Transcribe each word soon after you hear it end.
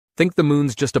Think the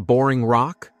moon's just a boring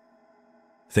rock?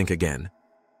 Think again.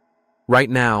 Right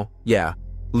now, yeah,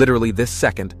 literally this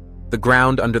second, the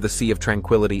ground under the Sea of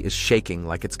Tranquility is shaking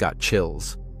like it's got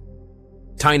chills.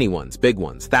 Tiny ones, big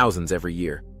ones, thousands every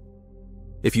year.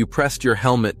 If you pressed your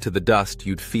helmet to the dust,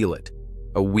 you'd feel it.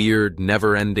 A weird,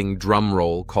 never-ending drum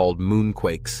roll called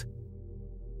moonquakes.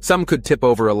 Some could tip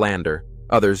over a lander,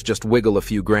 others just wiggle a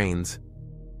few grains.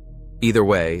 Either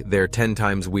way, they're 10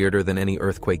 times weirder than any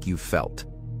earthquake you've felt.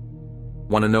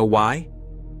 Want to know why?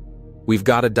 We've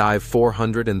got to dive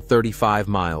 435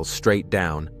 miles straight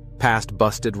down, past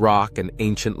busted rock and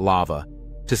ancient lava,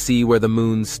 to see where the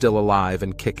moon's still alive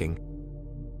and kicking.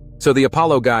 So the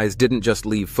Apollo guys didn't just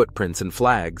leave footprints and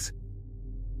flags.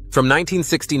 From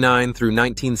 1969 through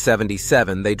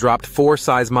 1977, they dropped 4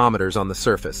 seismometers on the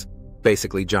surface,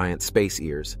 basically giant space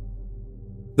ears.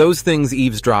 Those things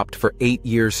eavesdropped for 8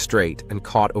 years straight and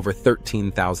caught over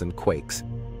 13,000 quakes.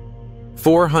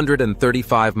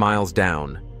 435 miles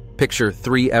down, picture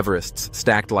 3 Everests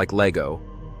stacked like Lego.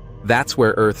 That's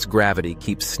where Earth's gravity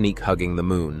keeps sneak-hugging the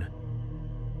moon.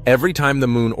 Every time the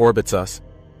moon orbits us,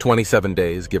 27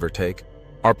 days, give or take,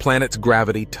 our planet's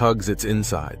gravity tugs its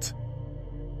insides.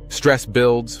 Stress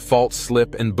builds, faults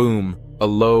slip, and boom, a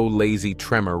low, lazy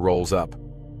tremor rolls up.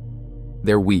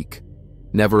 They're weak,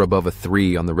 never above a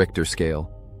 3 on the Richter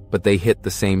scale, but they hit the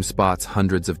same spots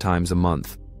hundreds of times a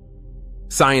month.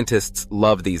 Scientists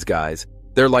love these guys.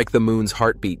 They're like the moon's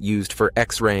heartbeat used for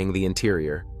X-raying the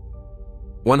interior.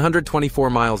 124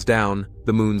 miles down,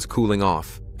 the moon's cooling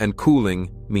off, and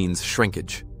cooling means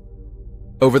shrinkage.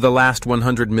 Over the last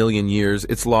 100 million years,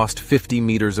 it's lost 50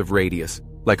 meters of radius,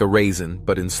 like a raisin,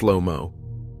 but in slow-mo.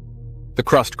 The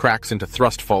crust cracks into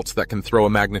thrust faults that can throw a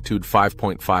magnitude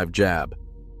 5.5 jab.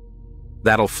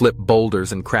 That'll flip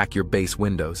boulders and crack your base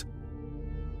windows.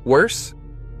 Worse?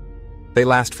 They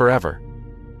last forever.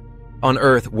 On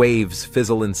Earth, waves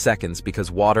fizzle in seconds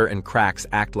because water and cracks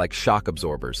act like shock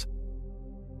absorbers.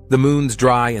 The moon's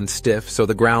dry and stiff, so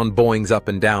the ground boings up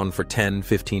and down for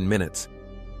 10-15 minutes.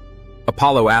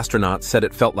 Apollo astronauts said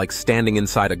it felt like standing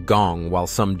inside a gong while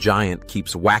some giant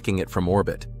keeps whacking it from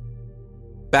orbit.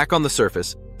 Back on the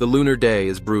surface, the lunar day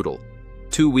is brutal.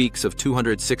 2 weeks of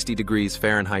 260 degrees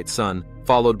Fahrenheit sun,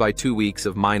 followed by 2 weeks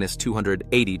of minus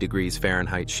 280 degrees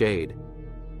Fahrenheit shade.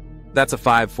 That's a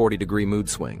 540-degree mood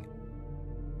swing.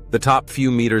 The top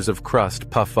few meters of crust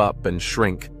puff up and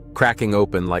shrink, cracking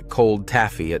open like cold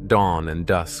taffy at dawn and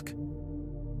dusk.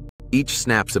 Each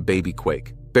snaps a baby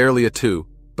quake, barely a 2,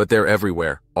 but they're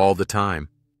everywhere, all the time.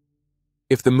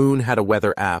 If the moon had a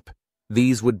weather app,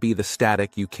 these would be the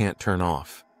static you can't turn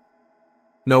off.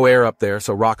 No air up there,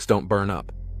 so rocks don't burn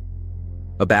up.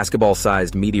 A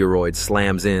basketball-sized meteoroid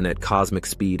slams in at cosmic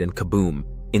speed and kaboom,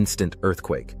 instant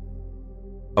earthquake.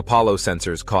 Apollo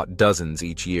sensors caught dozens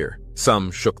each year.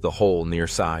 Some shook the whole near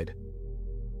side.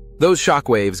 Those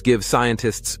shockwaves give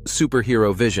scientists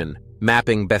superhero vision,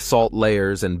 mapping basalt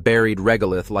layers and buried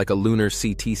regolith like a lunar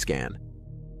CT scan.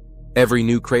 Every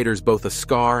new crater's both a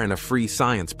scar and a free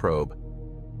science probe.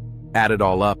 Add it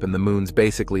all up and the moon's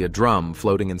basically a drum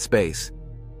floating in space.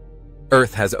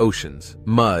 Earth has oceans,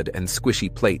 mud, and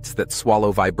squishy plates that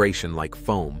swallow vibration like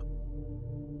foam.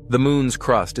 The moon's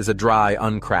crust is a dry,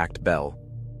 uncracked bell.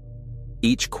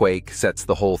 Each quake sets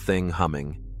the whole thing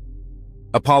humming.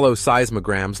 Apollo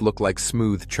seismograms look like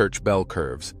smooth church bell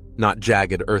curves, not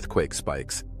jagged earthquake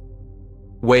spikes.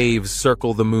 Waves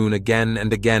circle the moon again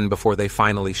and again before they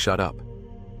finally shut up.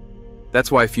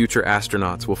 That's why future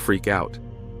astronauts will freak out.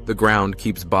 The ground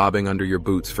keeps bobbing under your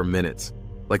boots for minutes,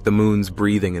 like the moon's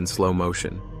breathing in slow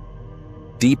motion.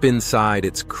 Deep inside,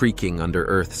 it's creaking under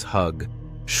Earth's hug,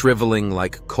 shriveling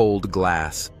like cold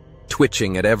glass,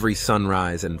 twitching at every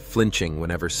sunrise and flinching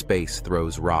whenever space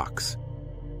throws rocks.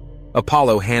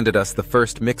 Apollo handed us the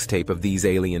first mixtape of these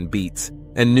alien beats,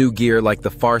 and new gear like the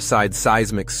Far Side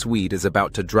Seismic Suite is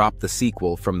about to drop the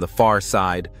sequel from the Far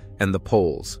Side and the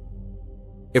Poles.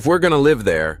 If we're gonna live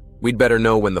there, we'd better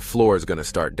know when the floor's gonna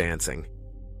start dancing.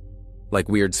 Like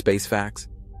weird space facts?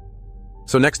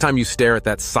 So next time you stare at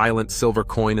that silent silver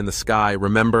coin in the sky,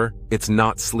 remember, it's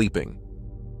not sleeping.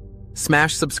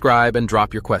 Smash subscribe and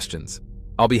drop your questions.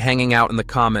 I'll be hanging out in the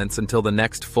comments until the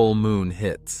next full moon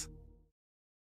hits.